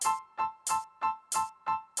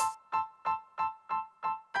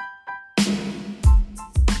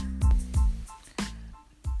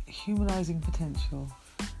humanizing potential.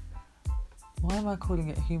 Why am I calling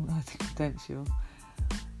it humanizing potential?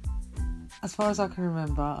 As far as I can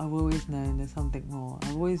remember, I've always known there's something more.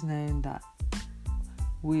 I've always known that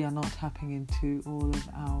we are not tapping into all of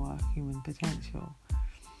our human potential.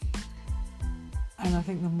 And I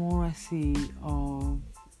think the more I see of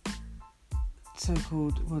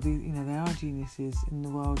so-called, there are geniuses in the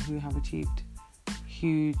world who have achieved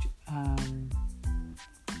huge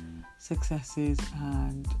successes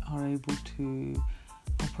and are able to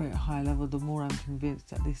operate at a high level, the more I'm convinced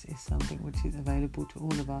that this is something which is available to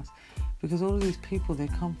all of us, because all of these people, they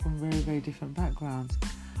come from very, very different backgrounds.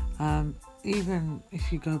 Even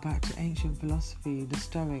if you go back to ancient philosophy, the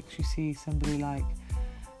Stoics, you see somebody like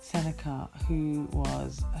Seneca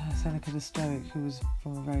the Stoic, who was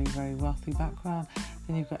from a very, very wealthy background.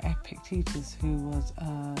 Then you've got Epictetus, who was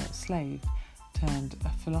a slave turned a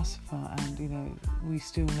philosopher, and we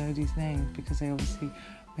still know these names because they obviously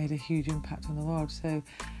made a huge impact on the world. So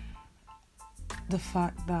the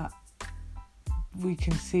fact that we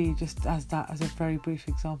can see, just as a very brief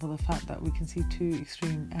example, the fact that we can see two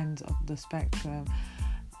extreme ends of the spectrum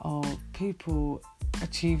of people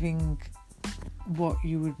achieving what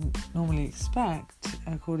you would normally expect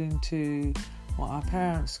according to what our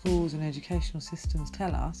parents, schools and educational systems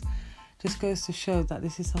tell us, just goes to show that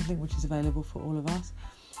this is something which is available for all of us.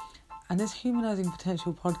 And this Humanizing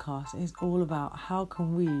Potential podcast is all about how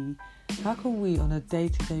can we on a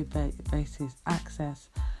day-to-day basis access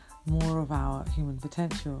more of our human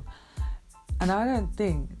potential. And I don't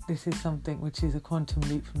think this is something which is a quantum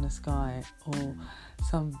leap from the sky or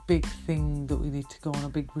some big thing that we need to go on a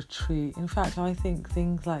big retreat. In fact, I think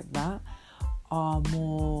things like that are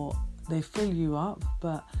more, they fill you up,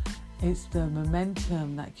 but it's the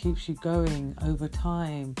momentum that keeps you going over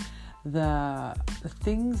time. The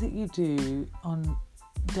things that you do on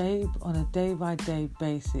a day-by-day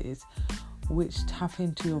basis which tap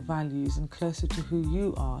into your values and closer to who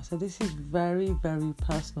you are. So this is very, very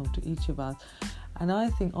personal to each of us. And I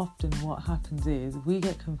think often what happens is we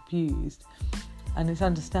get confused, and it's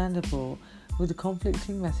understandable, with the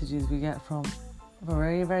conflicting messages we get from a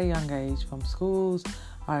very, very young age, from schools,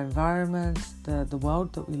 our environments, the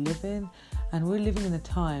world that we live in. And we're living in a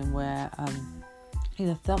time where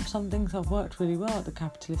some things have worked really well. The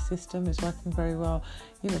capitalist system is working very well,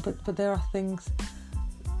 but there are things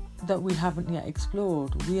that we haven't yet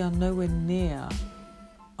explored. We are nowhere near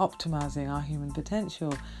optimizing our human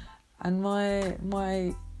potential. And my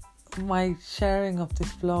sharing of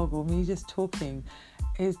this vlog, or me just talking,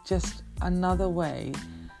 is just another way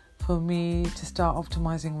for me to start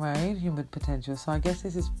optimizing my own human potential. So I guess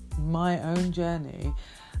this is my own journey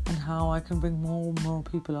and how I can bring more and more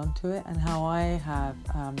people onto it, and how I have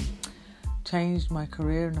changed my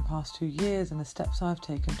career in the past 2 years, and the steps I've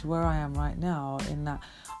taken to where I am right now, in that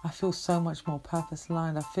I feel so much more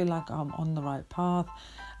purpose-aligned. I feel like I'm on the right path,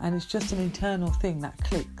 and it's just an internal thing that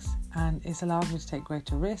clicks, and it's allowed me to take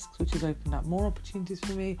greater risks, which has opened up more opportunities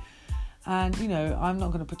for me. And I'm not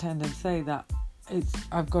going to pretend and say that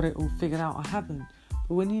I've got it all figured out. I haven't.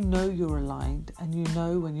 But when you know you're aligned, and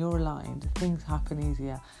when you're aligned, things happen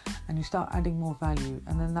easier, and you start adding more value,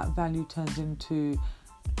 and then that value turns into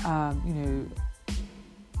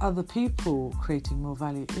other people creating more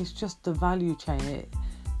value. It's just the value chain.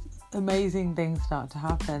 Amazing things start to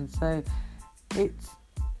happen. So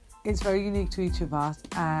it's very unique to each of us,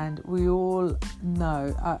 and we all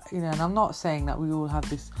know, and I'm not saying that we all have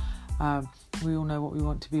this, we all know what we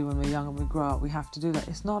want to be when we're young and we grow up. We have to do that.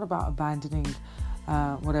 It's not about abandoning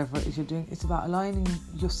whatever it is you're doing. It's about aligning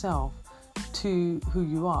yourself to who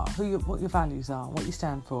you are, what your values are, what you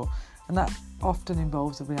stand for. And that often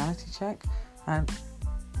involves a reality check, and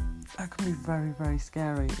that can be very, very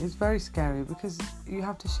scary. It's very scary because you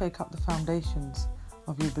have to shake up the foundations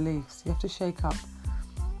of your beliefs. You have to shake up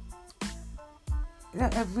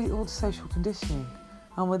all the social conditioning.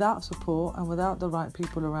 And without support and without the right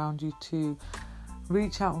people around you to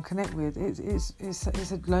reach out and connect with,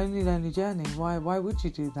 it's a lonely, lonely journey. Why would you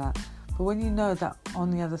do that? But when you know that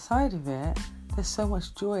on the other side of it, there's so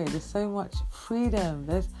much joy, there's so much freedom,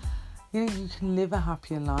 you can live a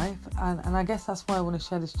happier life. And I guess that's why I want to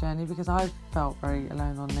share this journey, because I felt very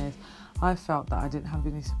alone on this. I felt that I didn't have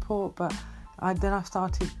any support, but then I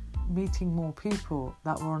started meeting more people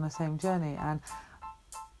that were on the same journey, and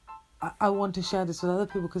I want to share this with other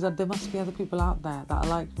people, because there must be other people out there that are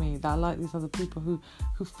like me, that are like these other people who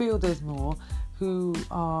feel there's more, who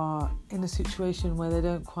are in a situation where they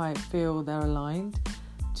don't quite feel they're aligned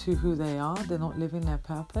to who they are, they're not living their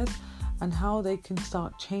purpose, and how they can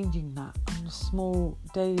start changing that on a small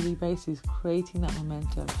daily basis, creating that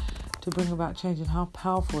momentum to bring about change, and how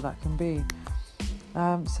powerful that can be.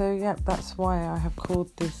 So yeah, that's why I have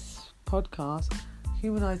called this podcast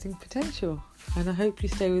Humanizing Potential, and I hope you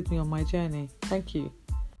stay with me on my journey. Thank you.